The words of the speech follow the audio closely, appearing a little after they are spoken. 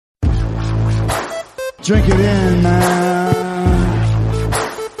Drink it in, man.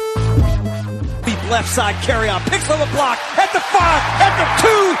 Deep left side carry on. Picks on the block. At the 5. At the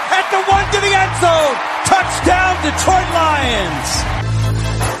 2. At the 1 to the end zone. Touchdown, Detroit Lions.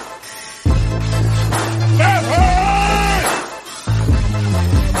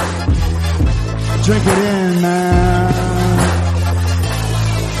 Drink it in, man.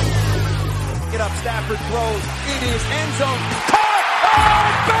 Get up, Stafford throws. It is end zone. Caught! Oh,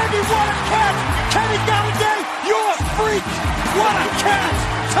 baby, what a catch! Kenny Galladay, you're a freak! What a catch!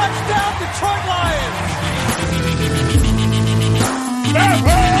 Touchdown, Detroit Lions!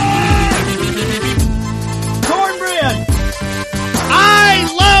 Cornbread! I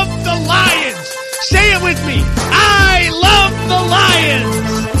love the Lions! Say it with me! I love the Lions!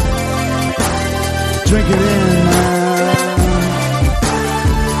 Drink it in, man.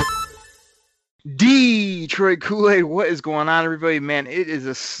 Detroit Kool-Aid, what is going on, everybody? Man, it is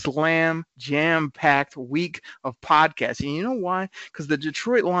a slam jam-packed week of podcasting. You know why? Because the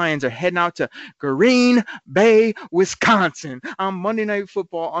Detroit Lions are heading out to Green Bay, Wisconsin on Monday Night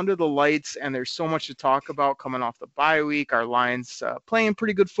Football under the lights, and there's so much to talk about coming off the bye week. Our Lions playing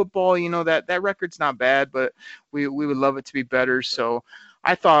pretty good football. You know, that record's not bad, but we would love it to be better. So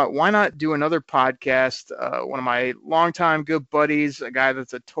I thought, why not do another podcast? One of my longtime good buddies, a guy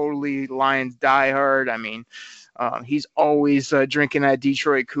that's a totally Lions diehard. I mean, he's always drinking that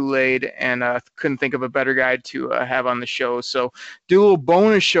Detroit Kool-Aid, and couldn't think of a better guy to have on the show. So do a little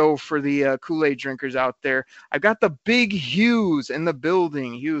bonus show for the Kool-Aid drinkers out there. I've got the big Hughes in the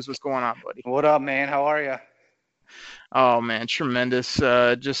building. Hughes, what's going on, buddy? What up, man? How are you? Oh, man, tremendous.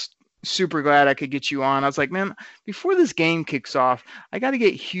 Just super glad I could get you on. I was like, man, before this game kicks off, I got to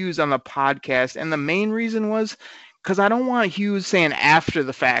get Hughes on the podcast. And the main reason was because I don't want Hughes saying after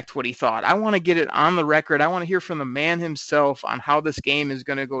the fact what he thought. I want to get it on the record. I want to hear from the man himself on how this game is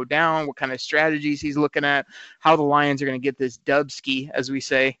going to go down, what kind of strategies he's looking at, how the Lions are going to get this dubski, as we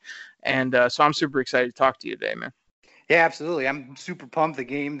say. And so I'm super excited to talk to you today, man. Yeah, absolutely. I'm super pumped. The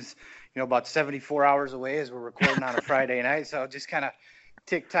game's, about 74 hours away as we're recording on a Friday night. So just kind of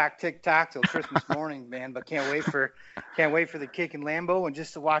tick tock till Christmas morning, man. But can't wait for the kick in Lambeau and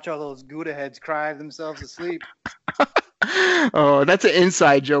just to watch all those Gouda heads cry themselves asleep. Oh, that's an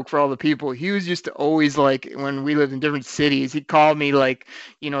inside joke for all the people. Hughes used to always, like, when we lived in different cities, he'd call me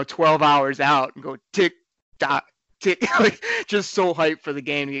 12 hours out and go tick tock tick, like, just so hyped for the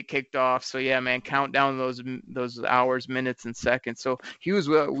game to get kicked off. So yeah, man, count down those hours, minutes, and seconds. So Hughes,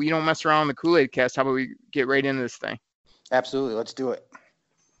 we don't mess around on the Kool-Aid cast. How about we get right into this thing? Absolutely, let's do it.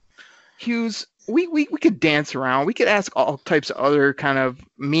 Hughes, we could dance around. We could ask all types of other kind of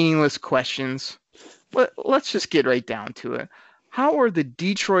meaningless questions, but let's just get right down to it. How are the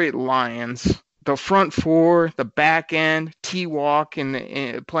Detroit Lions, the front four, the back end, T-Walk,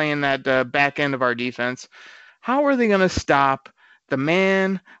 and playing that back end of our defense, how are they going to stop the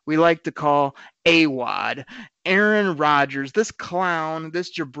man we like to call AWOD, Aaron Rodgers, this clown,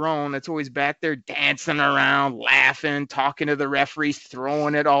 this jabron that's always back there dancing around, laughing, talking to the referees,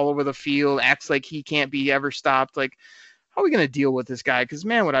 throwing it all over the field, acts like he can't be ever stopped. Like, how are we going to deal with this guy? Because,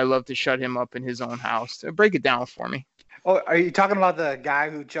 man, would I love to shut him up in his own house. Break it down for me. Oh, are you talking about the guy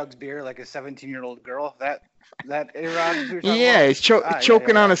who chugs beer like a 17-year-old girl? That A-Rod? Yeah, he's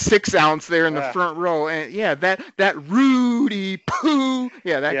choking on a 6-ounce there in the front row. And, yeah, that Rudy Poo.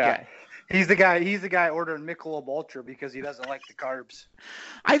 Yeah, that guy. He's the guy ordering Michelob Ultra because he doesn't like the carbs.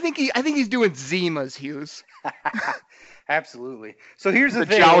 I think he's doing Zimas, Hughes. Absolutely. So here's the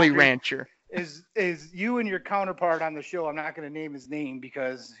thing. Jolly Rancher. Is you and your counterpart on the show, I'm not going to name his name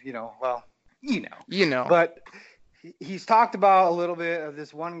because, you know. But he's talked about a little bit of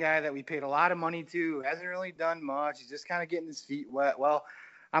this one guy that we paid a lot of money to, hasn't really done much. He's just kind of getting his feet wet. Well,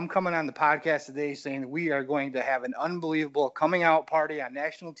 I'm coming on the podcast today saying that we are going to have an unbelievable coming out party on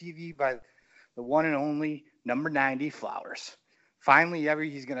national TV by the one and only number 90 Flowers. Finally,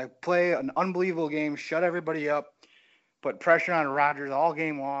 he's going to play an unbelievable game, shut everybody up, put pressure on Rodgers all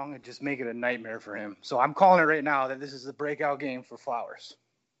game long, and just make it a nightmare for him. So I'm calling it right now that this is the breakout game for Flowers.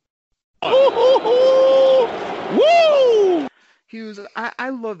 Woo! Hughes, I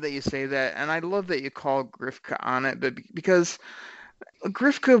love that you say that, and I love that you call Grifka on it, but because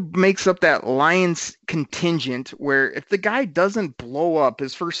Grifka makes up that Lions contingent where if the guy doesn't blow up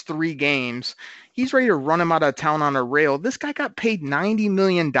his first 3 games, he's ready to run him out of town on a rail. This guy got paid $90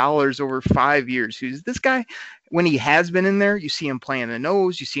 million over 5 years. This guy, when he has been in there, you see him playing the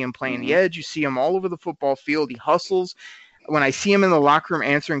nose, you see him playing the edge, you see him all over the football field. He hustles. When I see him in the locker room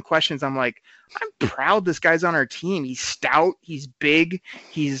answering questions, I'm like, I'm proud this guy's on our team. He's stout. He's big.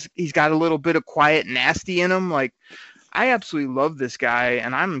 He's got a little bit of quiet nasty in him. Like, I absolutely love this guy,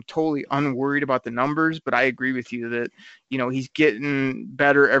 and I'm totally unworried about the numbers, but I agree with you that, he's getting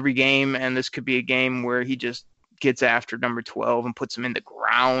better every game, and this could be a game where he just gets after number 12 and puts him in the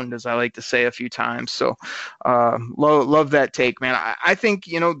ground, as I like to say a few times. So love that take, man. I think,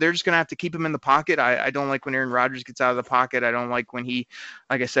 they're just going to have to keep him in the pocket. I don't like when Aaron Rodgers gets out of the pocket. I don't like when he,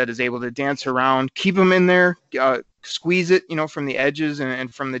 like I said, is able to dance around. Keep him in there, squeeze it, from the edges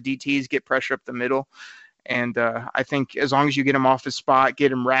and from the DTs, get pressure up the middle. And I think as long as you get him off his spot,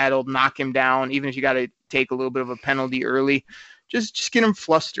 get him rattled, knock him down, even if you got to take a little bit of a penalty early, just get him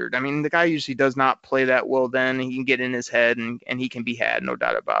flustered. I mean, the guy usually does not play that well then. He can get in his head and he can be had, no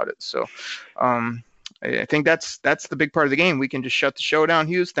doubt about it. So I think that's the big part of the game. We can just shut the show down,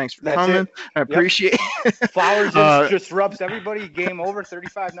 Hughes. Thanks for coming. I appreciate it. Flowers just rubs everybody. Game over,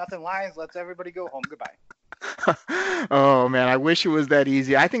 35-0 Lions. Lets everybody go home. Goodbye. Oh man, I wish it was that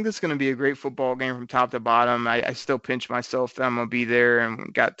easy. I think this is going to be a great football game from top to bottom. I still pinch myself that I'm going to be there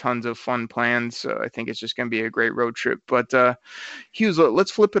and got tons of fun plans. So I think it's just going to be a great road trip. But Hughes, let's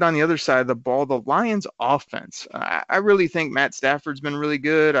flip it on the other side of the ball. The Lions offense. I really think Matt Stafford's been really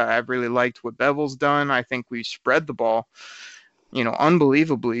good. I've really liked what Bevel's done. I think we spread the ball,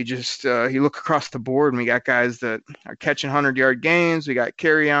 unbelievably. Just you look across the board and we got guys that are catching 100-yard games. We got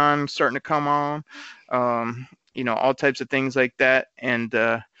Kerryon starting to come on. All types of things like that. And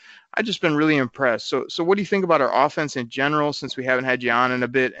I've just been really impressed. So what do you think about our offense in general, since we haven't had you on in a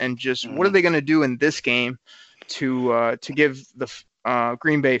bit, and just what are they going to do in this game to give the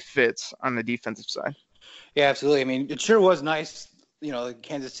Green Bay fits on the defensive side? Yeah, absolutely. I mean, it sure was nice, the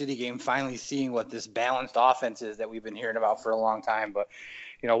Kansas City game, finally seeing what this balanced offense is that we've been hearing about for a long time. But,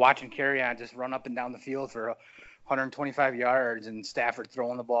 watching Kerryon just run up and down the field for 125 yards and Stafford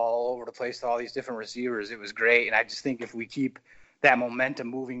throwing the ball all over the place to all these different receivers, it was great. And I just think if we keep that momentum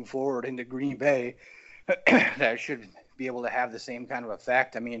moving forward into Green Bay, that should be able to have the same kind of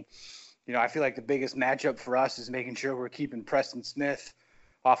effect. I mean, I feel like the biggest matchup for us is making sure we're keeping Preston Smith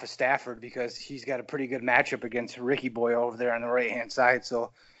off of Stafford, because he's got a pretty good matchup against Ricky Boy over there on the right-hand side. So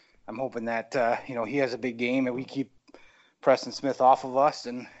I'm hoping that, he has a big game and we keep Preston Smith off of us.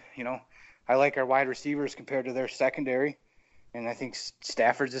 And, I like our wide receivers compared to their secondary. And I think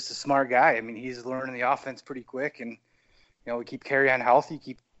Stafford's just a smart guy. I mean, he's learning the offense pretty quick. And, we keep Kerryon healthy,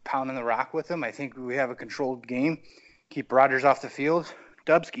 keep pounding the rock with him. I think we have a controlled game. Keep Rodgers off the field.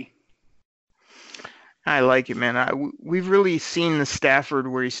 Dubsky. I like it, man. We've really seen the Stafford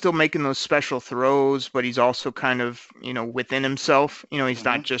where he's still making those special throws, but he's also kind of, within himself. He's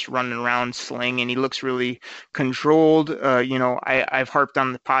not just running around slinging. He looks really controlled. I've harped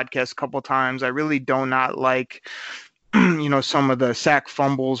on the podcast a couple of times. I really do not like, some of the sack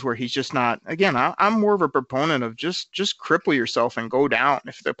fumbles where he's just not. Again, I'm more of a proponent of just cripple yourself and go down.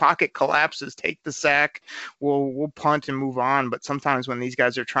 If the pocket collapses, take the sack. We'll punt and move on. But sometimes when these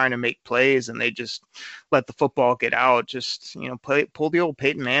guys are trying to make plays and they just let the football get out, just pull the old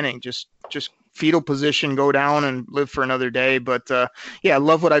Peyton Manning, just fetal position, go down and live for another day. But I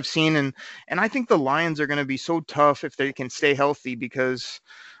love what I've seen, and I think the Lions are going to be so tough if they can stay healthy, because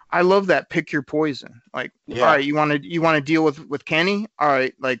I love that pick your poison. Like, all right, you want to deal with Kenny? All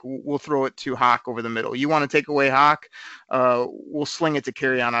right, like we'll throw it to Hawk over the middle. You want to take away Hawk? We'll sling it to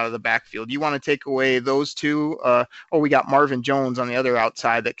Kerryon out of the backfield. You want to take away those two? We got Marvin Jones on the other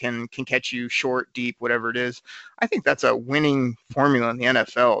outside that can catch you short, deep, whatever it is. I think that's a winning formula in the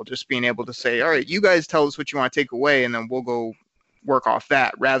NFL, just being able to say, all right, you guys tell us what you want to take away, and then we'll go work off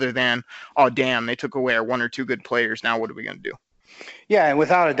that, rather than, oh, damn, they took away our one or two good players. Now what are we going to do? Yeah, and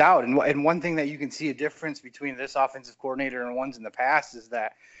without a doubt. And one thing that you can see a difference between this offensive coordinator and ones in the past is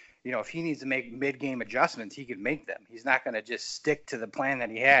that, if he needs to make mid-game adjustments, he can make them. He's not going to just stick to the plan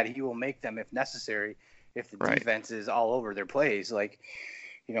that he had. He will make them if necessary, if the defense is all over their plays. Like,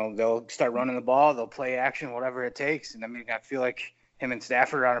 they'll start running the ball, they'll play action, whatever it takes. And I mean, I feel like him and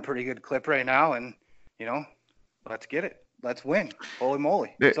Stafford are on a pretty good clip right now. And, let's get it. Let's win. Holy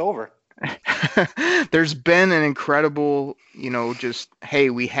moly. It's over. There's been an incredible, hey,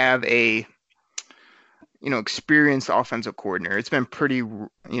 we have a, experienced offensive coordinator. It's been pretty,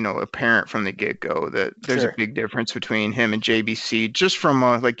 apparent from the get-go that there's a big difference between him and JBC, just from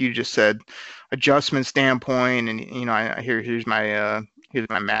a, like you just said, adjustment standpoint. And, here's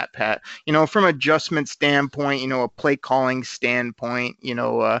my Matt Pat, from adjustment standpoint, a play calling standpoint,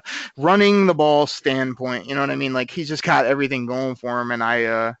 running the ball standpoint, you know what I mean? Like, he's just got everything going for him. And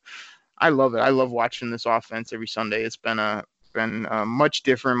I love it. I love watching this offense every Sunday. It's been much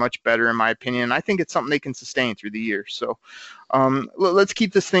different, much better in my opinion. I think it's something they can sustain through the year. So let's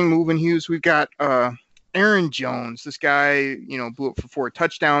keep this thing moving, Hughes. We've got Aaron Jones, this guy, blew up for 4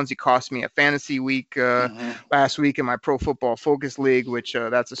 touchdowns. He cost me a fantasy week last week in my Pro Football Focus League, which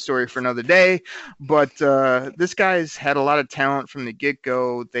that's a story for another day. But this guy's had a lot of talent from the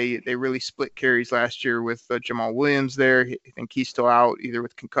get-go. They really split carries last year with Jamal Williams there. I think he's still out either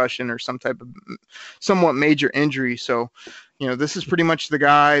with concussion or some type of somewhat major injury. So, this is pretty much the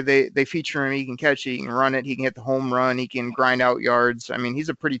guy. They feature him. He can catch it. He can run it. He can hit the home run. He can grind out yards. I mean, he's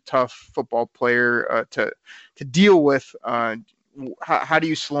a pretty tough football player to deal with. How do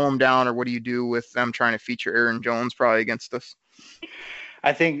you slow him down, or what do you do with them trying to feature Aaron Jones probably against us?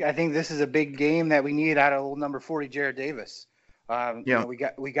 I think this is a big game that we need out of old number 40, Jarrad Davis.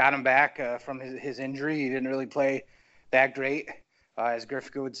 We got him back from his injury. He didn't really play that great, as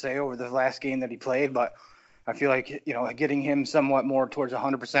Grifka would say, over the last game that he played, but I feel like, getting him somewhat more towards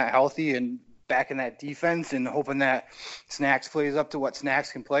 100% healthy and back in that defense and hoping that Snacks plays up to what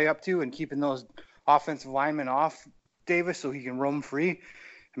Snacks can play up to and keeping those offensive linemen off Davis so he can roam free.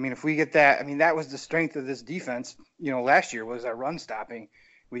 I mean, if we get that, that was the strength of this defense, last year was our run stopping.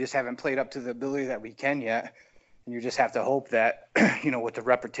 We just haven't played up to the ability that we can yet. And you just have to hope that, with the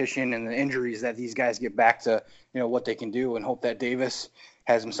repetition and the injuries that these guys get back to, what they can do and hope that Davis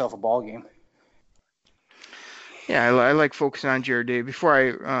has himself a ball game. Yeah, I like focusing on Jarrad Davis. Before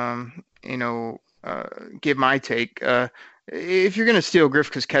I, give my take, if you're going to steal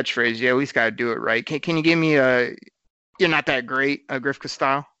Grifka's catchphrase, you at least got to do it right. Can you give me you're not that great, Grifka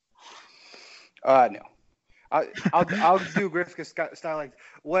style? No. I'll do Grifka style like,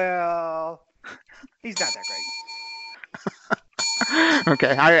 well, he's not that great.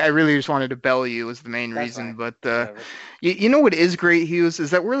 Okay, I really just wanted to bell you was the main reason, fine. But you know what is great, Hughes,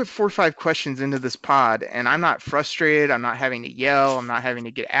 is that we're 4 or 5 questions into this pod, and I'm not frustrated. I'm not having to yell. I'm not having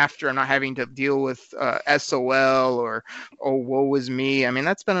to get after. I'm not having to deal with SOL or woe is me.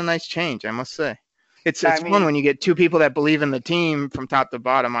 That's been a nice change, I must say. It's fun when you get 2 people that believe in the team from top to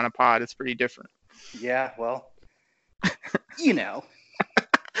bottom on a pod. It's pretty different. Yeah, well,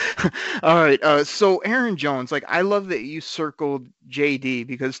 All right. So Aaron Jones, I love that you circled JD,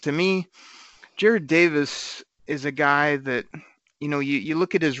 because to me, Jarrad Davis is a guy that, you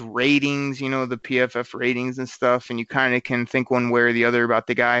look at his ratings, the PFF ratings and stuff, and you kind of can think one way or the other about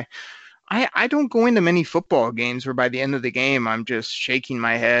the guy. I don't go into many football games where by the end of the game, I'm just shaking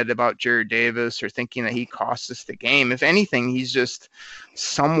my head about Jarrad Davis or thinking that he cost us the game. If anything, he's just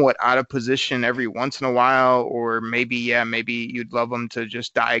somewhat out of position every once in a while, or maybe you'd love him to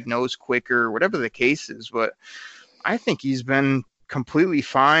just diagnose quicker, whatever the case is. But I think he's been completely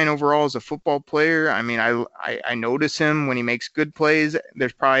fine overall as a football player. I notice him when he makes good plays.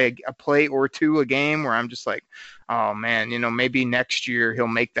 There's probably a play or 2 a game where I'm just like, oh man, maybe next year he'll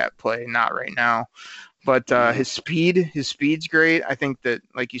make that play. Not right now. But his speed's great. I think that,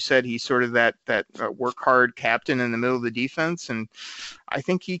 like you said, he's sort of that work hard captain in the middle of the defense, and I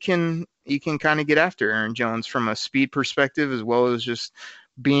think he can kind of get after Aaron Jones from a speed perspective, as well as just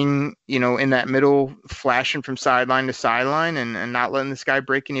being, in that middle, flashing from sideline to sideline and not letting this guy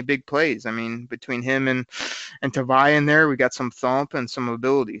break any big plays. Between him and Tavai in there, we got some thump and some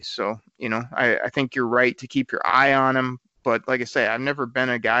ability. So, I think you're right to keep your eye on him. But like I say, I've never been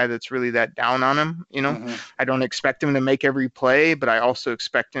a guy that's really that down on him. I don't expect him to make every play, but I also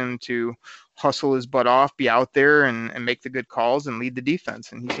expect him to hustle his butt off, be out there and make the good calls and lead the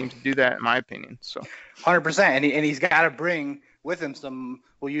defense. And he seems to do that, in my opinion. So 100%. And he's got to bring with him some,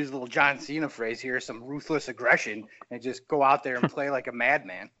 we'll use a little John Cena phrase here, some ruthless aggression, and just go out there and play like a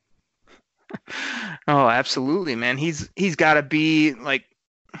madman. Oh, absolutely, man. He's got to be like,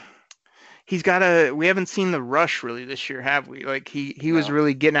 we haven't seen the rush really this year, have we? He was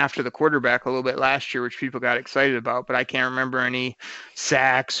really getting after the quarterback a little bit last year, which people got excited about, but I can't remember any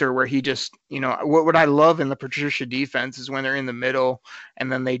sacks or where he just, what I love in the Patricia defense is when they're in the middle and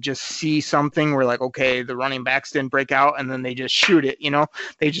then they just see something where okay, the running backs didn't break out, and then they just shoot it,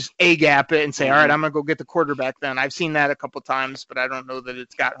 they just A-gap it and say, all right, I'm going to go get the quarterback then. I've seen that a couple times, but I don't know that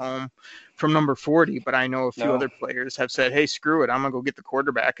it's got home from number 40, but I know a few other players have said, hey, screw it, I'm going to go get the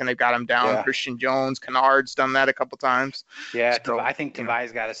quarterback, and they've got him down. Yeah. Christian Jones, Kennard's done that a couple times. Yeah, so, I think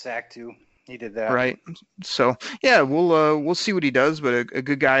Tavai's got a sack too. He did that. Right. So, yeah, we'll see what he does, but a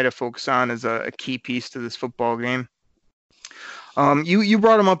good guy to focus on is a key piece to this football game. You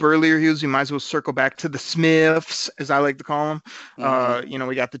brought him up earlier, Hughes. We might as well circle back to the Smiths, as I like to call them. Mm-hmm.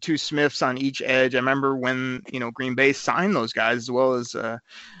 We got the 2 Smiths on each edge. I remember when, Green Bay signed those guys, as well as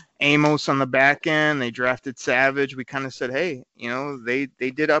Amos on the back end. They drafted Savage. We kind of said, hey,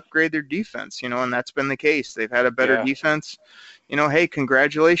 they did upgrade their defense, and that's been the case. They've had a better defense. Hey,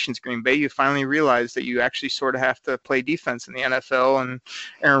 congratulations, Green Bay. You finally realized that you actually sort of have to play defense in the NFL. And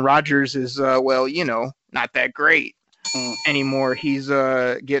Aaron Rodgers is, not that great anymore. He's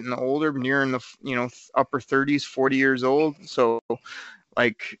getting older, nearing the upper 30s, 40 years old. So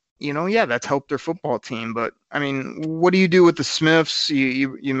like, yeah, that's helped their football team. But I mean, what do you do with the Smiths?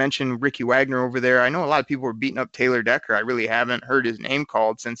 You mentioned Ricky Wagner over there. I know a lot of people were beating up Taylor Decker. I really haven't heard his name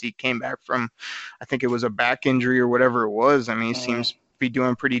called since he came back from, I think it was a back injury or whatever it was. I mean, he seems to be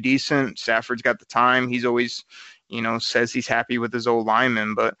doing pretty decent. Stafford's got the time. He's always, says he's happy with his old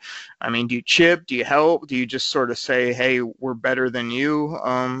lineman. But I mean, do you chip? Do you help? Do you just sort of say, hey, we're better than you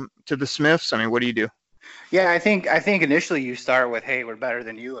to the Smiths? I mean, what do you do? Yeah, I think initially you start with, hey, we're better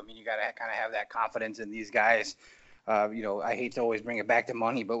than you. I mean, you got to kind of have that confidence in these guys. I hate to always bring it back to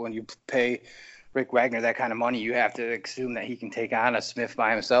money, but when you pay Rick Wagner that kind of money, you have to assume that he can take on a Smith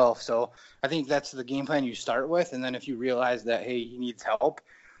by himself. So I think that's the game plan you start with. And then if you realize that, hey, he needs help,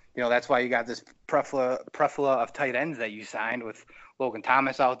 that's why you got this plethora of tight ends that you signed with Logan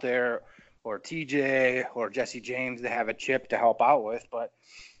Thomas out there, or TJ, or Jesse James to have a chip to help out with. But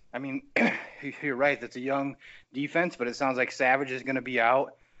I mean, you're right. That's a young defense, but it sounds like Savage is going to be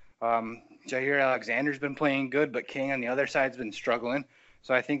out. Jair Alexander's been playing good, but King on the other side's been struggling.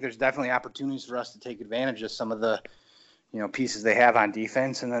 So I think there's definitely opportunities for us to take advantage of some of the, pieces they have on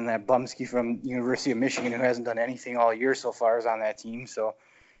defense. And then that Bumsky from University of Michigan, who hasn't done anything all year so far, is on that team. So,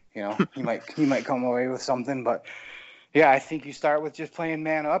 he might come away with something. But yeah, I think you start with just playing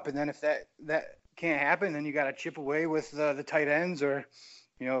man up, and then if that can't happen, then you got to chip away with the tight ends or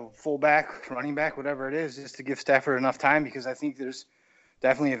fullback, running back, whatever it is, just to give Stafford enough time, because I think there's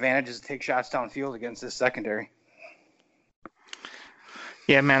definitely advantages to take shots downfield against this secondary.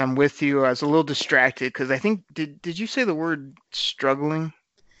 Yeah, man, I'm with you. I was a little distracted because I think, did you say the word struggling?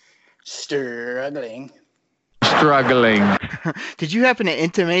 Struggling. Did you happen to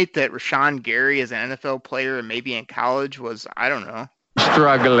intimate that Rashawn Gary as an NFL player and maybe in college was, I don't know,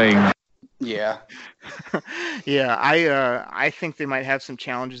 struggling? Yeah. Yeah, I think they might have some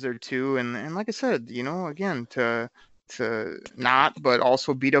challenges there too. And like I said, again, to not, but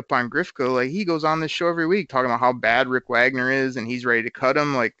also beat up on Grifko. Like, he goes on this show every week talking about how bad Rick Wagner is and he's ready to cut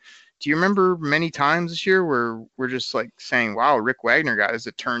him. Like, do you remember many times this year where we're just like saying, wow, Rick Wagner got his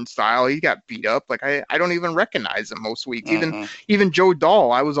turnstile. He got beat up. Like, I don't even recognize him most weeks. Even Joe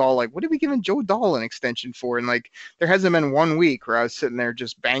Dahl, I was all like, what are we giving Joe Dahl an extension for? And like, there hasn't been 1 week where I was sitting there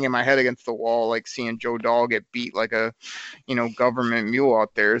just banging my head against the wall, like seeing Joe Dahl get beat like a, government mule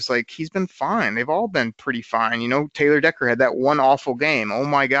out there. It's like, he's been fine. They've all been pretty fine. Taylor Decker had that one awful game. Oh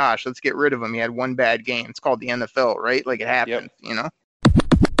my gosh, let's get rid of him. He had one bad game. It's called the NFL, right? Like, it happens,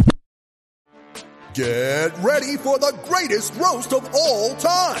 Get ready for the greatest roast of all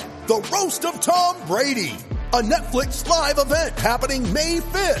time, the Roast of Tom Brady, a Netflix live event happening May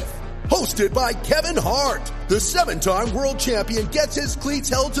 5th. Hosted by Kevin Hart, the 7-time world champion gets his cleats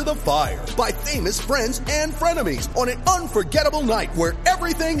held to the fire by famous friends and frenemies on an unforgettable night where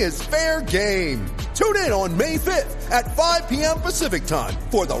everything is fair game. Tune in on May 5th at 5 p.m. Pacific time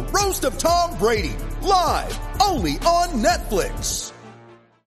for the Roast of Tom Brady, live only on Netflix.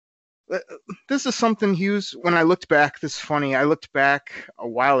 This is something, Hughes, when I looked back, this is funny. I looked back a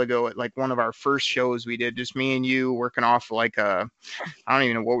while ago at like one of our first shows we did, just me and you working off like I don't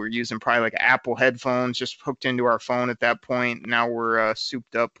even know what we were using, probably like Apple headphones just hooked into our phone at that point. Now we're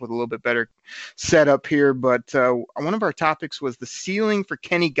souped up with a little bit better setup here. But one of our topics was the ceiling for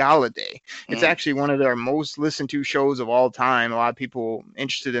Kenny Golladay. It's actually one of our most listened to shows of all time. A lot of people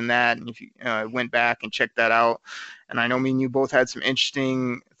interested in that. And if you went back and checked that out. And I know me and you both had some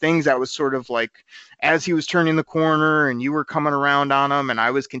interesting things that was sort of like as he was turning the corner and you were coming around on him and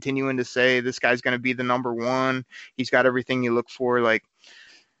I was continuing to say, this guy's going to be the number one. He's got everything you look for. Like,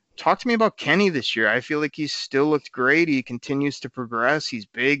 talk to me about Kenny this year. I feel like he's still looked great. He continues to progress. He's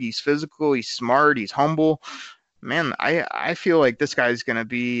big. He's physical. He's smart. He's humble. Man, I feel like this guy's going to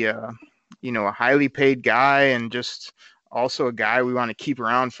be, a highly paid guy and just also a guy we want to keep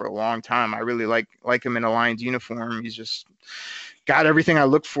around for a long time. I really like him in a Lions uniform. He's just got everything I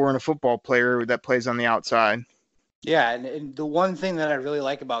look for in a football player that plays on the outside. Yeah, and the one thing that I really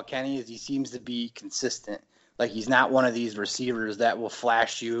like about Kenny is he seems to be consistent. Like, he's not one of these receivers that will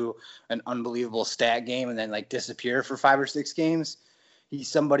flash you an unbelievable stat game and then like disappear for 5 or 6 games. He's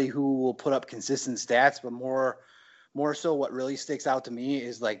somebody who will put up consistent stats, but more so what really sticks out to me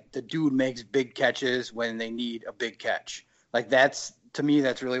is like the dude makes big catches when they need a big catch. Like, that's, to me,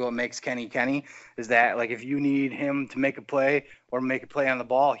 that's really what makes Kenny is that, like, if you need him to make a play or make a play on the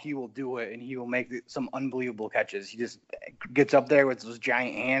ball, he will do it and he will make some unbelievable catches. He just gets up there with those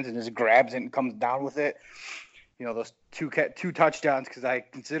giant hands and just grabs it and comes down with it. those two touchdowns, because I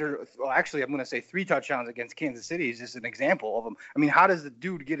consider, well, actually, I'm going to say 3 touchdowns against Kansas City is just an example of them. I mean, how does the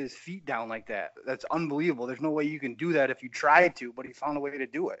dude get his feet down like that? That's unbelievable. There's no way you can do that if you tried to, but he found a way to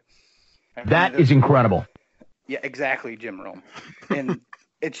do it. That is incredible. Yeah, exactly, Jim Rome. And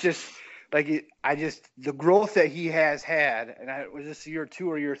it's just like the growth that he has had, and was this year 2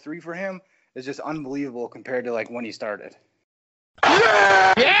 or year 3 for him, is just unbelievable compared to like when he started.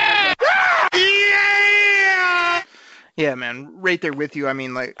 Yeah, man, right there with you. I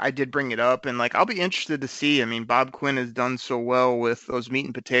mean, like, I did bring it up, and like, I'll be interested to see. I mean, Bob Quinn has done so well with those meat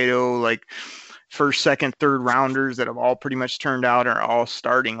and potato, like, first, second, third rounders that have all pretty much turned out are all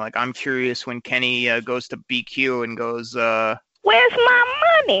starting. Like, I'm curious when Kenny goes to BQ and goes, where's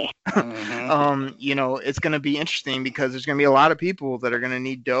my money? It's going to be interesting because there's going to be a lot of people that are going to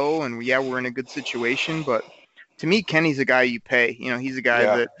need dough, and yeah, we're in a good situation, but to me, Kenny's a guy you pay. He's a guy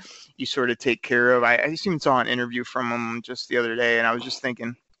that you sort of take care of. I just even saw an interview from him just the other day, and I was just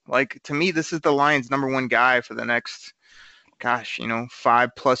thinking, like, to me, this is the Lions' number 1 guy for the next,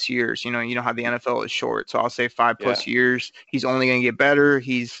 5+ years. You know how the NFL is short, so I'll say 5+ years. He's only going to get better.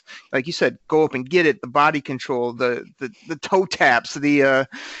 He's, like you said, go up and get it. The body control, the toe taps, the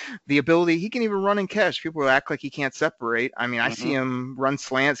ability. He can even run and catch. People act like he can't separate. I mean, I see him run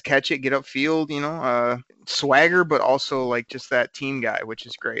slants, catch it, get upfield. Swagger, but also like just that team guy, which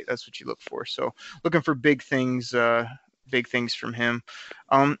is great. That's what you look for. So looking for big things from him.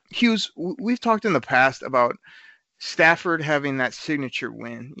 Hughes, we've talked in the past about Stafford having that signature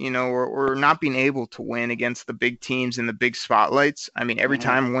win, or not being able to win against the big teams in the big spotlights. I mean, every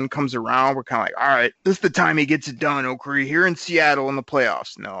time one comes around, we're kind of like, all right, this is the time he gets it done. Okri here in Seattle in the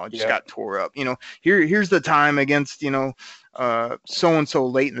playoffs. No, I just got tore up. Here's the time against, so-and-so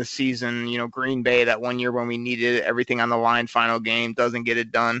late in the season, Green Bay, that one year when we needed everything on the line, final game, doesn't get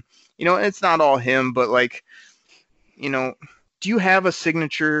it done. It's not all him, but like, do you have a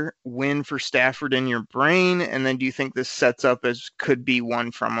signature win for Stafford in your brain? And then do you think this sets up as could be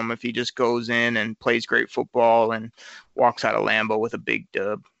one from him if he just goes in and plays great football and walks out of Lambeau with a big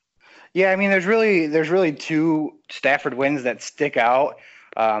dub? Yeah, I mean, there's really 2 Stafford wins that stick out.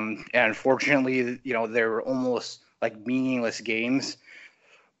 And unfortunately, they were almost like meaningless games.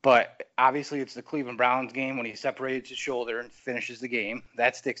 But obviously it's the Cleveland Browns game when he separates his shoulder and finishes the game.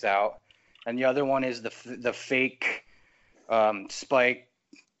 That sticks out. And the other one is the fake spike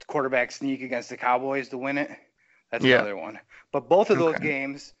quarterback sneak against the Cowboys to win it. That's another one. But both of those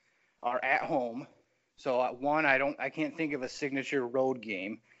games are at home. So one, I can't think of a signature road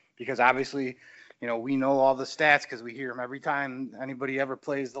game because obviously, we know all the stats because we hear them every time anybody ever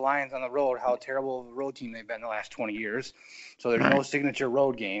plays the Lions on the road, how terrible of a road team they've been the last 20 years. So there's no signature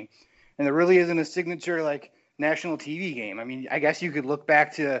road game. And there really isn't a signature like national TV game. I mean, I guess you could look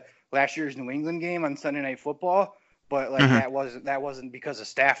back to last year's New England game on Sunday Night Football. But like that wasn't because of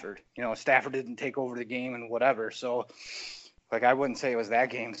Stafford. Stafford didn't take over the game and whatever. So like I wouldn't say it was that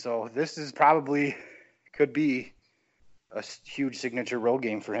game. So this is probably could be a huge signature road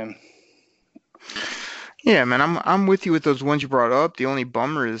game for him. Yeah, man, I'm with you with those ones you brought up. The only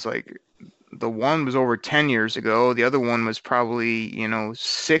bummer is like the one was over 10 years ago. The other one was probably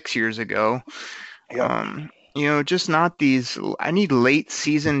 6 years ago. Yep. Just not these. I need late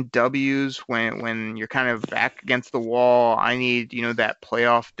season W's when you're kind of back against the wall. I need, that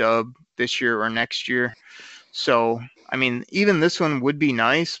playoff dub this year or next year. So, I mean, even this one would be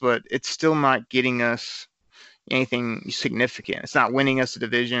nice, but it's still not getting us anything significant. It's not winning us a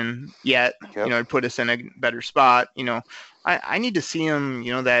division yet, to put us in a better spot. I need to see him,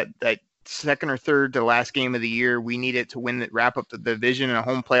 that second or third to last game of the year. We need it to wrap up the division in a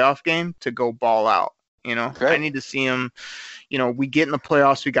home playoff game to go ball out. I need to see him, we get in the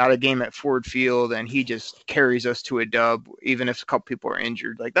playoffs, we got a game at Ford Field, and he just carries us to a dub, even if a couple people are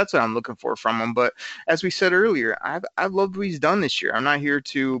injured. Like, that's what I'm looking for from him. But as we said earlier, I've loved what he's done this year. I'm not here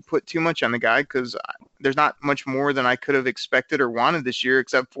to put too much on the guy because there's not much more than I could have expected or wanted this year,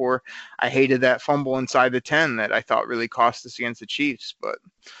 except for I hated that fumble inside the 10 that I thought really cost us against the Chiefs. But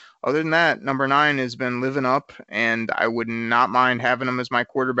other than that, number 9 has been living up, and I would not mind having him as my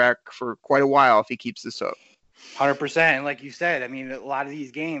quarterback for quite a while if he keeps this up. 100%. And like you said, I mean, a lot of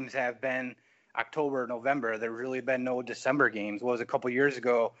these games have been October, November. There really been no December games. What was a couple years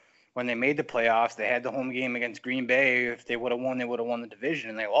ago when they made the playoffs, they had the home game against Green Bay. If they would have won, they would have won the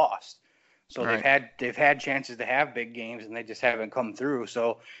division, and they lost. So they've had chances to have big games, and they just haven't come through.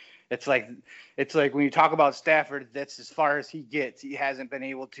 So it's like when you talk about Stafford, that's as far as he gets. He hasn't been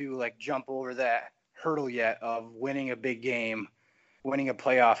able to like jump over that hurdle yet of winning a big game, winning a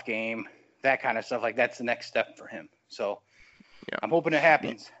playoff game, that kind of stuff. Like, that's the next step for him. So I'm hoping it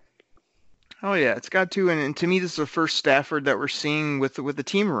happens. Oh yeah, it's got to, and to me, this is the first Stafford that we're seeing with the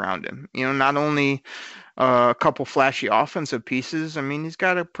team around him. Not only a couple flashy offensive pieces. I mean, he's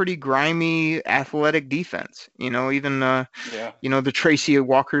got a pretty grimy, athletic defense. Even the Tracy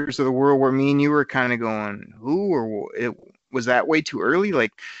Walkers of the world, where me and you were kind of going, was that way too early?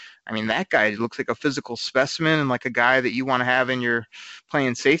 Like, I mean, that guy looks like a physical specimen and like a guy that you want to have in your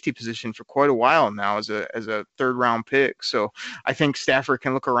playing safety position for quite a while now as a third round pick. So I think Stafford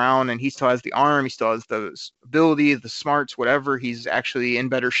can look around, and he still has the arm, he still has the ability, the smarts, whatever. He's actually in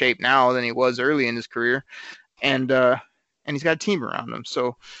better shape now than he was early in his career, and he's got a team around him.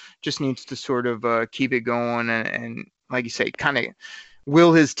 So just needs to sort of keep it going and like you say, kind of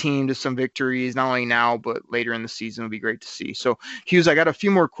will his team to some victories, not only now, but later in the season. Would be great to see. So, Hughes, I got a few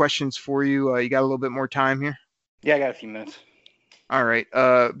more questions for you. You got a little bit more time here? Yeah, I got a few minutes. All right.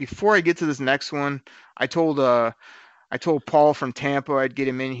 Before I get to this next one, I told Paul from Tampa I'd get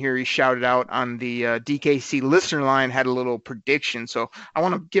him in here. He shouted out on the DKC listener line, had a little prediction. So I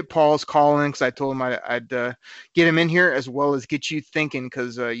want to get Paul's call in because I told him I'd get him in here as well as get you thinking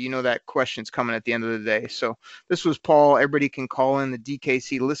because that question's coming at the end of the day. So this was Paul. Everybody can call in the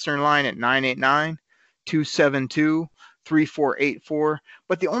DKC listener line at 989-272-3484.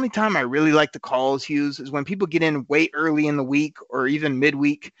 But the only time I really like to call Hughes is when people get in way early in the week or even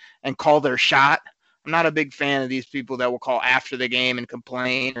midweek and call their shot. I'm not a big fan of these people that will call after the game and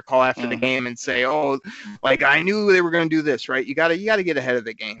complain or call after the game and say, oh, like I knew they were going to do this, right? You got to get ahead of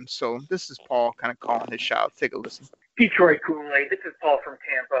the game. So this is Paul kind of calling his shot. Take a listen. Detroit Kool-Aid. This is Paul from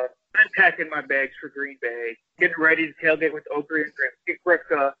Tampa. I'm packing my bags for Green Bay, getting ready to tailgate with Oakley and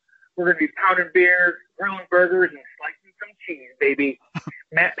Grifka. We're going to be pounding beer, grilling burgers, and slicing some cheese, baby.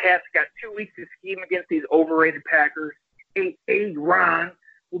 Matt Pat's got 2 weeks to scheme against these overrated Packers. Ron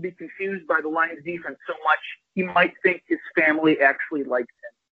will be confused by the Lions defense so much he might think his family actually likes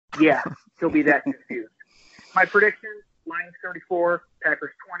him. Yeah, he'll be that confused. My prediction, Lions 34,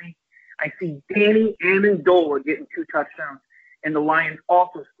 Packers 20. I see Danny Amendola getting 2 touchdowns, and the Lions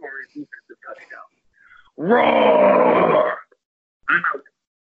also score a defensive touchdown. Roar! I'm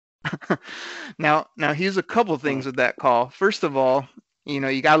out. Now here's a couple things with that call. First of all,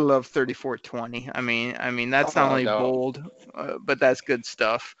 you gotta love 34-20. I mean that's not only bold, but that's good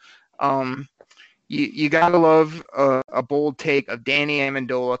stuff. You gotta love a bold take of Danny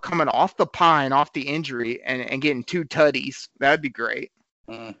Amendola coming off the pine, off the injury, and getting 2 tutties. That'd be great.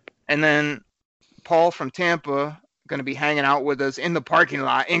 And then Paul from Tampa going to be hanging out with us in the parking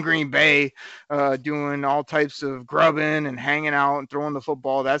lot in Green Bay, doing all types of grubbing and hanging out and throwing the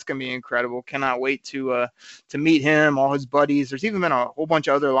football. That's going to be incredible. Cannot wait to meet him, all his buddies. There's even been a whole bunch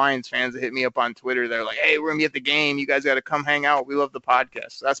of other Lions fans that hit me up on Twitter. They're like, hey, we're going to be at the game. You guys got to come hang out. We love the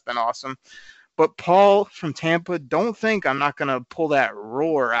podcast. So that's been awesome. But Paul from Tampa, don't think I'm not going to pull that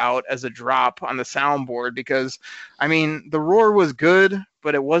roar out as a drop on the soundboard because, I mean, the roar was good,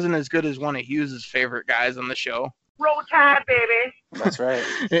 but it wasn't as good as one of Hughes' favorite guys on the show. Roll Tide, baby. That's right.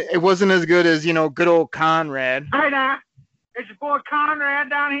 It wasn't as good as, good old Conrad. Hi there. It's your boy Conrad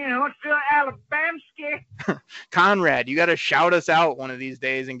down here in Huntsville, Alabama. Conrad, you got to shout us out one of these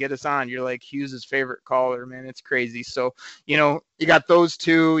days and get us on. You're like Hughes' favorite caller, man. It's crazy. So, you got those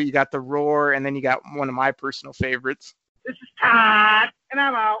 2. You got the roar, and then you got one of my personal favorites. This is Todd, and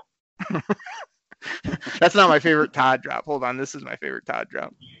I'm out. That's not my favorite Todd drop. Hold on. This is my favorite Todd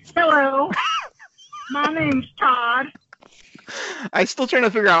drop. Hello. My name's Todd. I'm still trying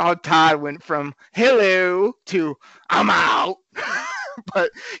to figure out how Todd went from hello to I'm out.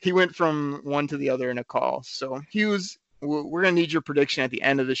 But he went from one to the other in a call. So, Hughes, we're going to need your prediction at the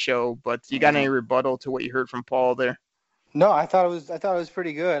end of the show. But you got any rebuttal to what you heard from Paul there? No, I thought it was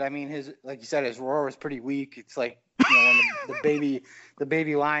pretty good. I mean, like you said, his roar was pretty weak. It's like when the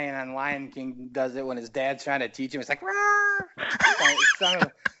baby lion on Lion King does it when his dad's trying to teach him. It's like roar.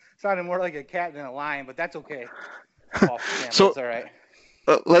 It sounded more like a cat than a lion, but that's okay. So that's all right.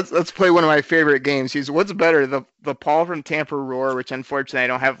 Let's play one of my favorite games. What's better, the Paul from Tampa roar, which unfortunately I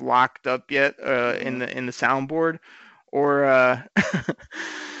don't have locked up yet in the soundboard, or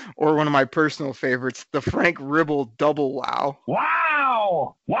or one of my personal favorites, the Frank Ribble double wow.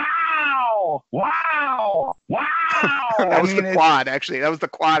 Wow! Wow! Wow! Wow! That was the quad, actually. That was the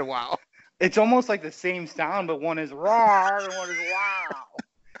quad wow. It's almost like the same sound, but one is roar and one is wow.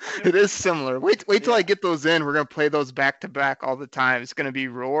 It is similar. Wait till I get those in. We're gonna play those back to back all the time. It's gonna be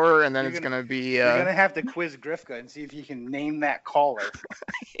roar, and then it's gonna be. You're gonna have to quiz Grifka and see if he can name that caller.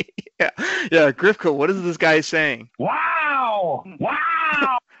 yeah, Grifka. What is this guy saying? Wow!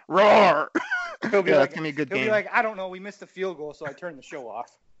 Wow! Roar! He'll be like, that's gonna be a good game. He'll be like, I don't know. We missed a field goal, so I turned the show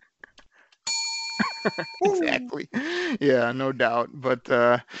off. Exactly. Yeah, no doubt. But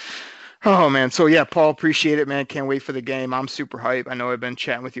Oh man, so yeah, Paul, appreciate it, man. Can't wait for the game. I'm super hype. I know I've been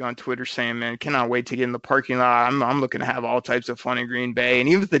chatting with you on Twitter saying, man, cannot wait to get in the parking lot. I'm looking to have all types of fun in Green Bay, and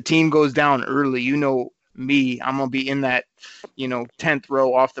even if the team goes down early, you know me, I'm gonna be in that, 10th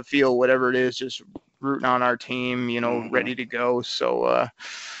row off the field, whatever it is, just rooting on our team, ready to go. So,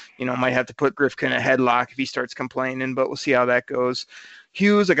 might have to put Grifka in a headlock if he starts complaining, but we'll see how that goes.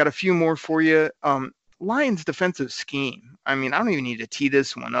 Hughes, I got a few more for you. Lions defensive scheme. I mean, I don't even need to tee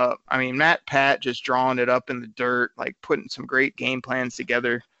this one up. I mean, Matt Pat just drawing it up in the dirt, like putting some great game plans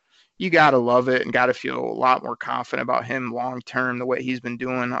together. You got to love it and got to feel a lot more confident about him long term, the way he's been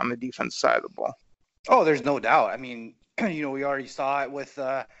doing on the defense side of the ball. Oh, there's no doubt. I mean, we already saw it with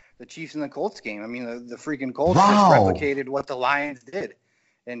the Chiefs and the Colts game. I mean, the freaking Colts just replicated what the Lions did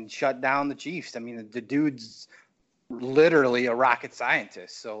and shut down the Chiefs. I mean, the dude's literally a rocket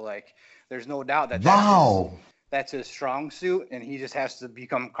scientist. So, like, there's no doubt that that's his strong suit, and he just has to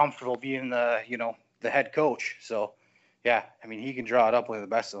become comfortable being the head coach. So, yeah, I mean, he can draw it up with the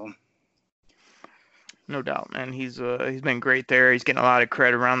best of them. No doubt, man. He's been great there. He's getting a lot of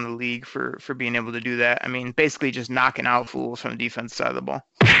credit around the league for being able to do that. I mean, basically just knocking out fools from the defense side of the ball.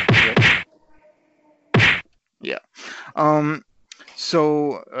 Yeah.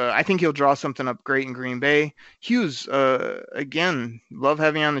 So I think he'll draw something up great in Green Bay. Hughes, again, love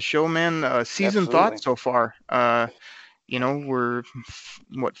having you on the show, man. Season Absolutely. thoughts so far. We're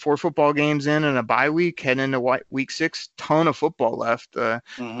 4 football games in and a bye week, heading into week 6. Ton of football left.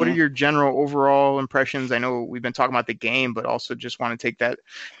 What are your general overall impressions? I know we've been talking about the game, but also just want to take that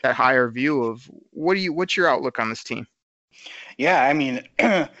higher view of what's your outlook on this team? Yeah, I mean,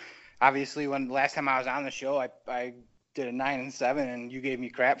 obviously, when last time I was on the show, I did a 9-7, and you gave me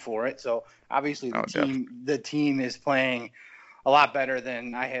crap for it. So obviously, the team is playing a lot better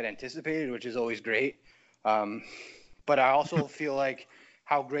than I had anticipated, which is always great. But I also feel like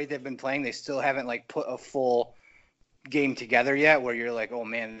how great they've been playing, they still haven't like put a full game together yet where you're like, oh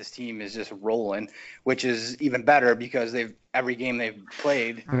man, this team is just rolling, which is even better because every game they've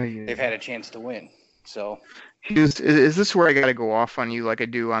played, they've had a chance to win. So is this where I got to go off on you like I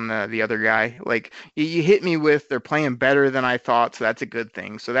do on the other guy? Like you hit me with they're playing better than I thought, so that's a good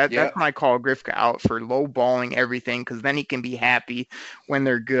thing. So that's when I call Grifka out for low balling everything, because then he can be happy when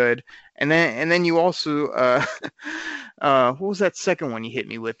they're good. And then you also what was that second one you hit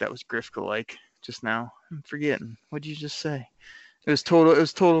me with that was Grifka like just now? I'm forgetting. What did you just say? It was total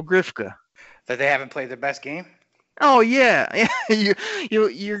Grifka. That they haven't played their best game? Oh yeah. you're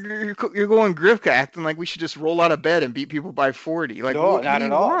going Grifka, acting like we should just roll out of bed and beat people by 40. Like, no, what not do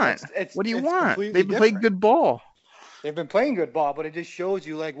you at all. want? What do you want? They've been playing different. good ball. They've been playing good ball, but it just shows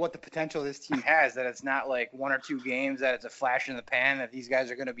you like what the potential this team has. That it's not like 1 or 2 games that it's a flash in the pan that these guys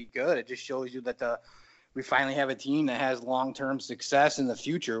are going to be good. It just shows you that we finally have a team that has long-term success in the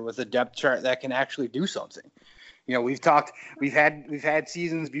future with a depth chart that can actually do something. We've had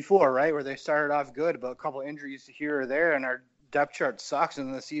seasons before, right, where they started off good, but a couple injuries here or there, and our depth chart sucks,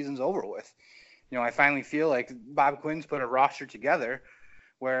 and the season's over with. I finally feel like Bob Quinn's put a roster together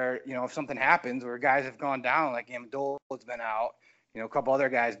where, if something happens, where guys have gone down, like Amendola's been out, a couple other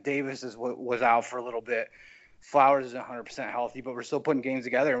guys, Davis was out for a little bit. Flowers is 100% healthy, but we're still putting games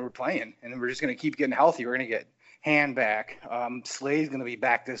together and we're playing, and we're just going to keep getting healthy. We're going to get Hand back. Slade's going to be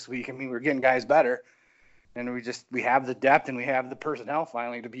back this week. I mean, we're getting guys better. And we have the depth and we have the personnel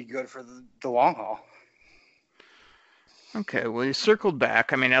finally to be good for the long haul. Okay, well, you circled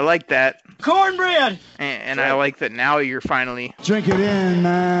back. I mean, I like that. Cornbread! And I like that now you're finally... Drink it in,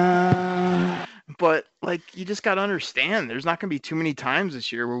 man. But, like, you just got to understand, there's not going to be too many times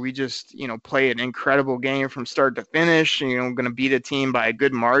this year where we just, play an incredible game from start to finish, and, going to beat a team by a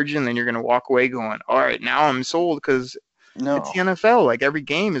good margin, then you're going to walk away going, all right, now I'm sold, because... No. It's the NFL. Like, every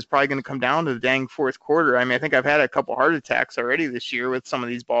game is probably going to come down to the dang fourth quarter. I mean, I think I've had a couple heart attacks already this year with some of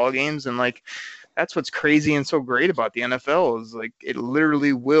these ball games, and like, that's what's crazy and so great about the NFL is like it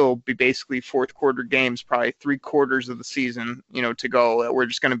literally will be basically fourth quarter games, probably 3/4 of the season, to go. We're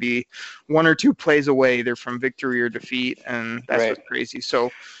just going to be 1 or 2 plays away either from victory or defeat, and that's what's crazy.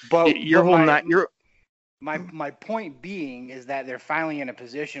 So, My point being is that they're finally in a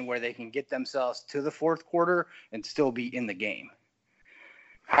position where they can get themselves to the fourth quarter and still be in the game.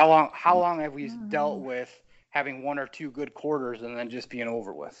 How long have we dealt with having 1 or 2 good quarters and then just being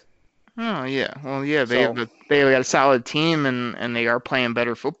over with? Oh yeah, well yeah, they got a solid team and they are playing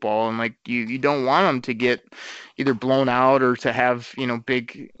better football, and like you don't want them to get either blown out or to have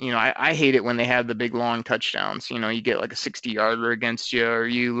big I hate it when they have the big long touchdowns. You get like a 60-yarder against you, or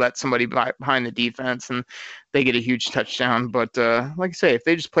you let somebody behind the defense, and they get a huge touchdown. But like I say, if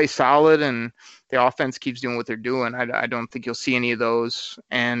they just play solid and the offense keeps doing what they're doing, I don't think you'll see any of those.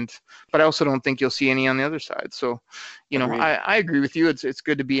 But I also don't think you'll see any on the other side. So, I agree with you. It's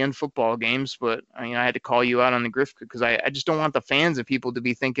good to be in football games, but I had to call you out on the Grifka because I just don't want the fans and people to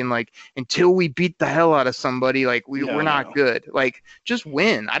be thinking like, until we beat the hell out of somebody, like we're not good. Like, just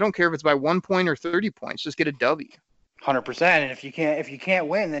win. I don't care if it's by 1 point or 30 points. Just get a W. 100%. And if you can't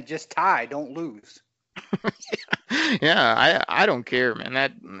win, then just tie. Don't lose. Yeah, I don't care, man.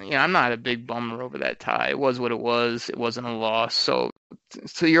 I'm not a big bummer over that tie. It was what it was. It wasn't a loss. So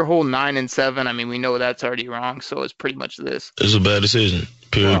your whole 9-7, I mean, we know that's already wrong. So it's pretty much this. It was a bad decision.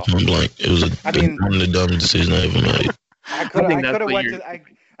 Period. Point blank. It was the dumbest decision I ever made. I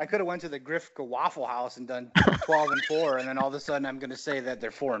could have went to the Grifka Waffle House and done 12-4, and then all of a sudden I'm going to say that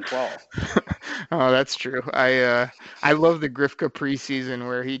they're 4-12. Oh, that's true. I love the Grifka preseason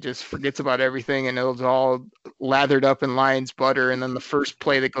where he just forgets about everything and it was all lathered up in Lions butter, and then the first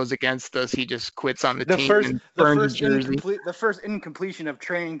play that goes against us, he just quits on the team and burns his jersey. The first incompletion of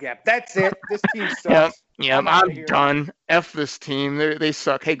training camp. That's it. This team sucks. Yeah, I'm done. F this team. They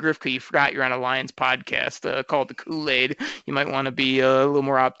suck. Hey, Grifka, you forgot you're on a Lions podcast called The Kool-Aid. You might want to be a little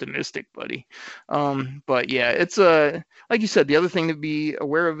more optimistic, buddy. But yeah, it's like you said, the other thing to be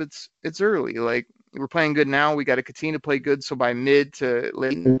aware of, it's early. Like, we're playing good now. We got to continue to play good. So by mid to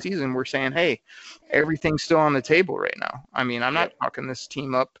late in the season, we're saying, hey, everything's still on the table right now. I mean, I'm not talking this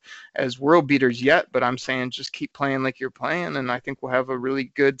team up as world beaters yet, but I'm saying just keep playing like you're playing, and I think we'll have a really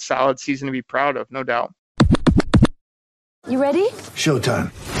good, solid season to be proud of, no doubt. You ready? Showtime.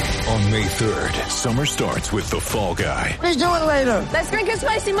 On May 3rd, summer starts with The Fall Guy. Let's do it later. Let's drink a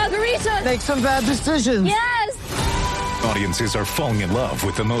spicy margarita. Make some bad decisions. Yes. Audiences are falling in love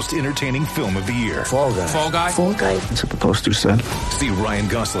with the most entertaining film of the year. Fall Guy. Fall Guy? Fall Guy. That's what the poster said. See Ryan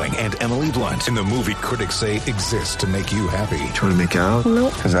Gosling and Emily Blunt in the movie critics say exists to make you happy. Trying to make it out?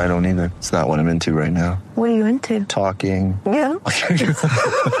 Nope. Because I don't either. It's not what I'm into right now. What are you into? Talking. Yeah.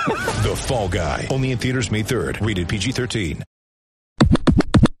 The Fall Guy. Only in theaters May 3rd. Rated PG-13.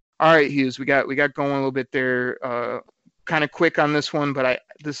 All right, Hughes, we got going a little bit there. Kind of quick on this one, but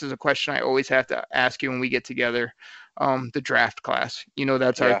this is a question I always have to ask you when we get together. The draft class.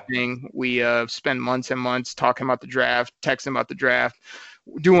 That's our thing. We spend months and months talking about the draft, texting about the draft,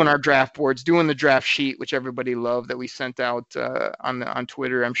 doing our draft boards, doing the draft sheet, which everybody loved that we sent out on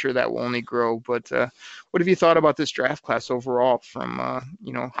Twitter. I'm sure that will only grow. But what have you thought about this draft class overall, from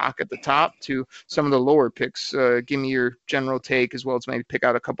Hawk at the top to some of the lower picks? Give me your general take, as well as maybe pick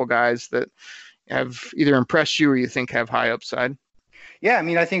out a couple guys that have either impressed you or you think have high upside. Yeah, I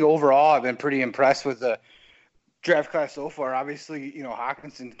mean, I think overall I've been pretty impressed with the draft class so far. Obviously,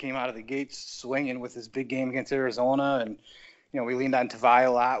 Hawkinson came out of the gates swinging with his big game against Arizona, and we leaned on Tavai a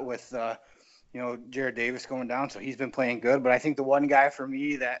lot with Jared Davis going down, so he's been playing good. But I think the one guy for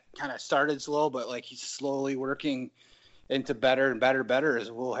me that kind of started slow, but like he's slowly working into better and better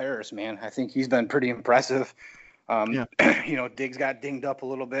is Will Harris, man. I think he's been pretty impressive. Diggs got dinged up a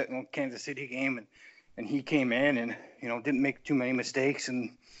little bit in the Kansas City game, and he came in and didn't make too many mistakes,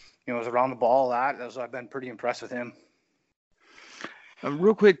 and was around the ball a lot. So I've been pretty impressed with him.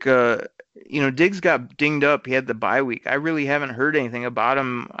 Real quick, Diggs got dinged up. He had the bye week. I really haven't heard anything about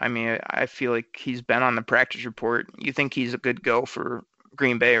him. I mean, I feel like he's been on the practice report. You think he's a good go for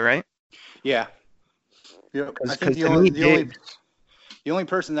Green Bay, right? Yeah. Yep. I think the only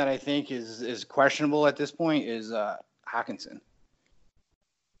person that I think is questionable at this point is Hawkinson.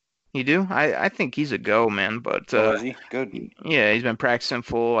 You do? I think he's a go, man. But is he? Good. Yeah, he's been practicing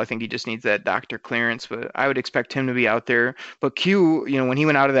full. I think he just needs that doctor clearance, but I would expect him to be out there. But Q, when he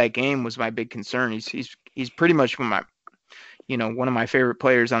went out of that game, was my big concern. He's pretty much one of my favorite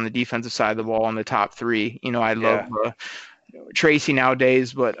players on the defensive side of the ball in the top three. I love Tracy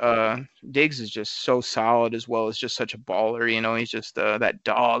nowadays, but Diggs is just so solid, as well as just such a baller. He's just that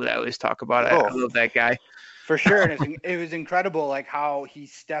dog that I always talk about. I love that guy. For sure, and it was incredible, like how he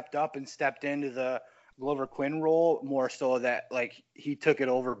stepped up and stepped into the Glover Quinn role more so that like he took it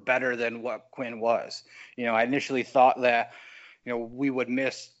over better than what Quinn was. I initially thought that we would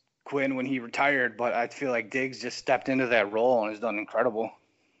miss Quinn when he retired, but I feel like Diggs just stepped into that role and has done incredible.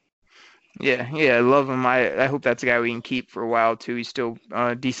 Yeah, I love him. I hope that's a guy we can keep for a while too. He's still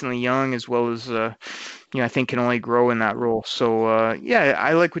decently young, as well as I think can only grow in that role. So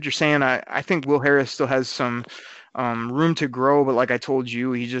I like what you're saying. I think Will Harris still has some room to grow, but like I told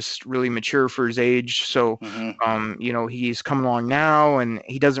you, he's just really mature for his age. So he's coming along now, and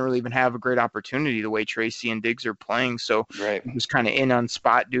he doesn't really even have a great opportunity the way Tracy and Diggs are playing. So he's kind of in on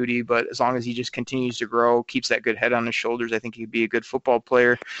spot duty, but as long as he just continues to grow, keeps that good head on his shoulders, I think he'd be a good football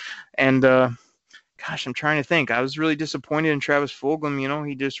player. And gosh, I'm trying to think. I was really disappointed in Travis Fulgham. You know,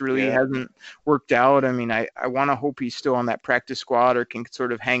 he just really hasn't worked out. I mean, I want to hope he's still on that practice squad or can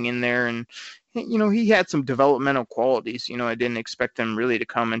sort of hang in there. And, you know, he had some developmental qualities. You know, I didn't expect him really to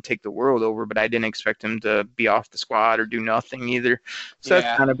come and take the world over, but I didn't expect him to be off the squad or do nothing either. So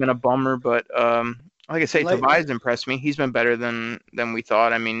that's kind of been a bummer. But like I say, Tavai's impressed me. He's been better than we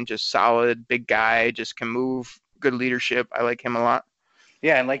thought. I mean, just solid, big guy, just can move, good leadership. I like him a lot.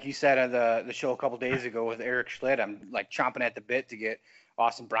 Yeah, and like you said on the show a couple days ago with Eric Schlitt, I'm like chomping at the bit to get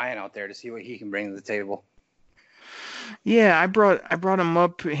Austin Bryant out there to see what he can bring to the table. Yeah, I brought him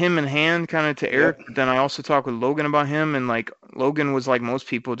up, him in hand, kind of to Eric. But then I also talked with Logan about him, and like Logan was like most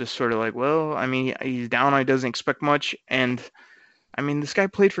people, just sort of like, well, I mean, he's down, he doesn't expect much, and I mean, this guy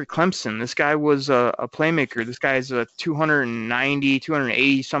played for Clemson. This guy was a playmaker. This guy is a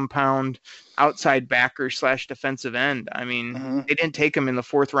 280 some pound outside backer / defensive end. I mean, they didn't take him in the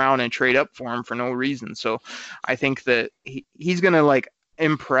 4th round and trade up for him for no reason. So I think that he's going to like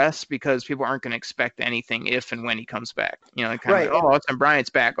impress because people aren't going to expect anything if and when he comes back. You know, kind of like, oh, Austin Bryant's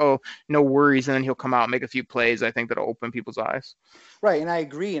back. Oh, no worries. And then he'll come out and make a few plays. I think that'll open people's eyes. Right. And I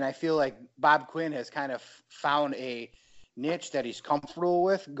agree. And I feel like Bob Quinn has kind of found a niche that he's comfortable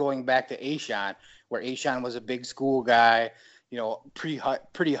with, going back to A'Shawn, where A'Shawn was a big school guy, you know, pretty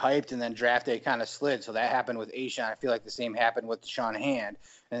hyped, and then draft day kind of slid. So that happened with A'Shawn. I feel like the same happened with Sean Hand,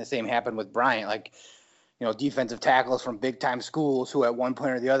 and the same happened with Bryant. Like, you know, defensive tackles from big time schools who at one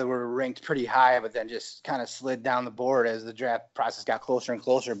point or the other were ranked pretty high, but then just kind of slid down the board as the draft process got closer and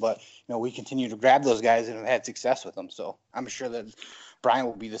closer. But, you know, we continue to grab those guys and have had success with them. So I'm sure that Bryant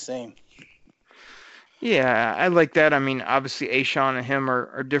will be the same. Yeah, I like that. I mean, obviously, A'Shawn and him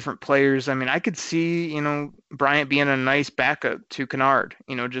are different players. I mean, I could see, you know, Bryant being a nice backup to Kennard,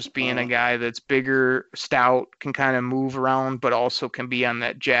 you know, just being a guy that's bigger, stout, can kind of move around, but also can be on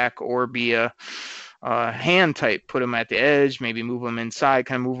that jack or be a hand type, put him at the edge, maybe move him inside,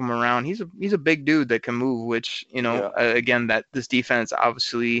 kind of move him around. He's a big dude that can move, which, you know, again, that this defense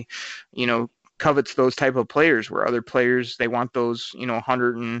obviously, you know, covets those type of players, where other players, they want those, you know,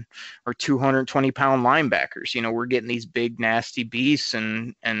 100 or 220 pound linebackers. You know, we're getting these big nasty beasts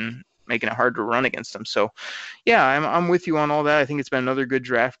and making it hard to run against them. So yeah, I'm with you on all that. I think it's been another good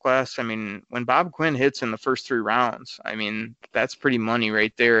draft class. I mean, when Bob Quinn hits in the first 3 rounds, I mean, that's pretty money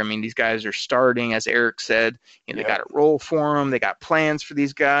right there. I mean, these guys are starting, as Eric said, you know, they got a role for them. They got plans for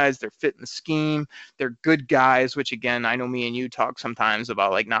these guys. They're fitting the scheme. They're good guys, which again, I know me and you talk sometimes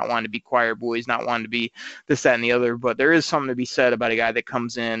about like not wanting to be choir boys, not wanting to be this, that, and the other, but there is something to be said about a guy that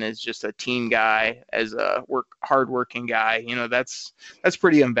comes in as just a team guy, as a hardworking guy. You know, that's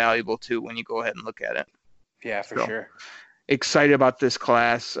pretty invaluable too when you go ahead and look at it. Yeah, for sure. Excited about this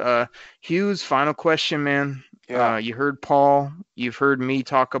class. Hughes, final question, man. Yeah. You heard Paul. You've heard me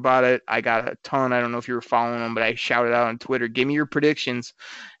talk about it. I got a ton. I don't know if you were following them, but I shouted out on Twitter, give me your predictions.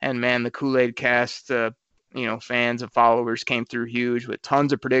 And, man, the Kool-Aid Cast you know, fans and followers came through huge with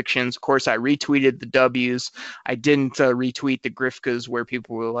tons of predictions. Of course, I retweeted the W's. I didn't retweet the Grifkas where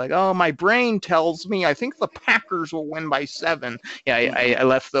people were like, oh, my brain tells me I think the Packers will win by 7. Yeah, I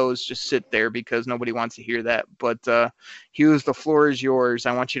left those just sit there because nobody wants to hear that. But Hughes, the floor is yours.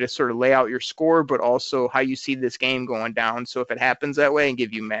 I want you to sort of lay out your score, but also how you see this game going down. So if it happens that way, and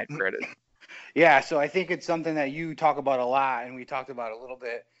give you mad credit. Yeah, so I think it's something that you talk about a lot, and we talked about a little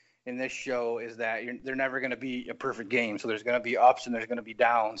bit in this show, is that they're never going to be a perfect game. So there's going to be ups and there's going to be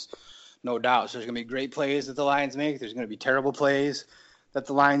downs, no doubt. So there's going to be great plays that the Lions make. There's going to be terrible plays that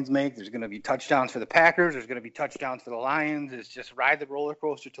the Lions make. There's going to be touchdowns for the Packers. There's going to be touchdowns for the Lions. It's just ride the roller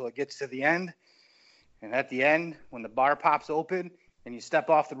coaster till it gets to the end. And at the end, when the bar pops open and you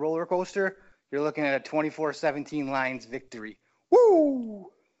step off the roller coaster, you're looking at a 24-17 Lions victory. Woo!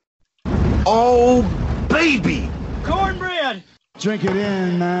 Oh, baby! Cornbread! Drink it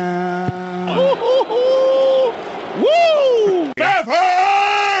in, man. Woo!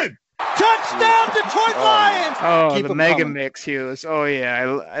 Stafford! Touchdown, Detroit Lions! Oh, Keep the 'em mega coming. mix, Hughes. Oh,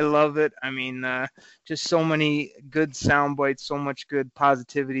 yeah, I love it. I mean, just so many good sound bites, so much good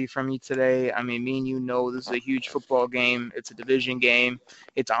positivity from you today. I mean, me and you know this is a huge football game. It's a division game.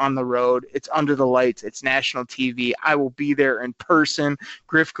 It's on the road. It's under the lights. It's national TV. I will be there in person.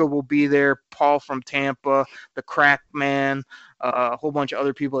 Grifka will be there. Paul from Tampa, the Crack Man, a whole bunch of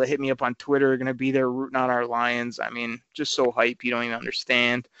other people that hit me up on Twitter are going to be there rooting on our Lions. I mean, just so hype, you don't even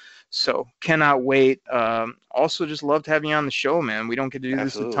understand. So cannot wait. Also just loved having you on the show, man. We don't get to do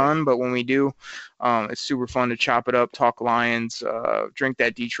this a ton, but when we do, it's super fun to chop it up, talk Lions, drink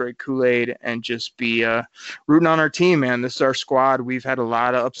that Detroit Kool-Aid, and just be rooting on our team, man. This is our squad. We've had a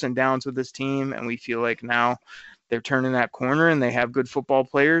lot of ups and downs with this team, and we feel like now they're turning that corner and they have good football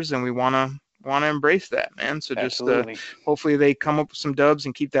players, and we want want to embrace that, man. So just Absolutely. Hopefully they come up with some dubs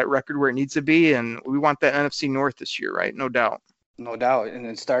and keep that record where it needs to be. And we want that NFC North this year, right? No doubt. No doubt. And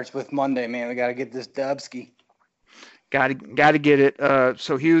it starts with Monday, man. We got to get this Dubski. Got to get it.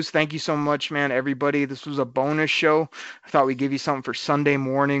 So Hughes, thank you so much, man. Everybody, this was a bonus show. I thought we'd give you something for Sunday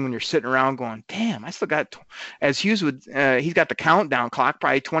morning when you're sitting around going, damn, I still got, as Hughes would, he's got the countdown clock,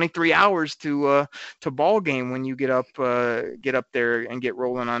 probably 23 hours to ball game when you get up there and get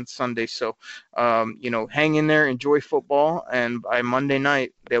rolling on Sunday. So, hang in there, enjoy football. And by Monday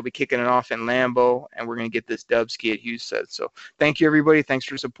night, they'll be kicking it off in Lambeau, and we're going to get this Dubski, at Hughes said. So thank you, everybody. Thanks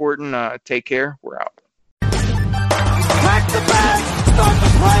for supporting. Take care. We're out. Pack the bag, start the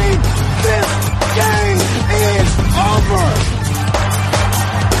plane. This game is over.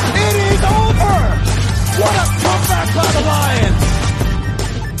 It is over. What a comeback by the Lions.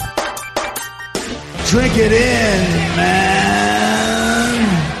 Drink it in, man.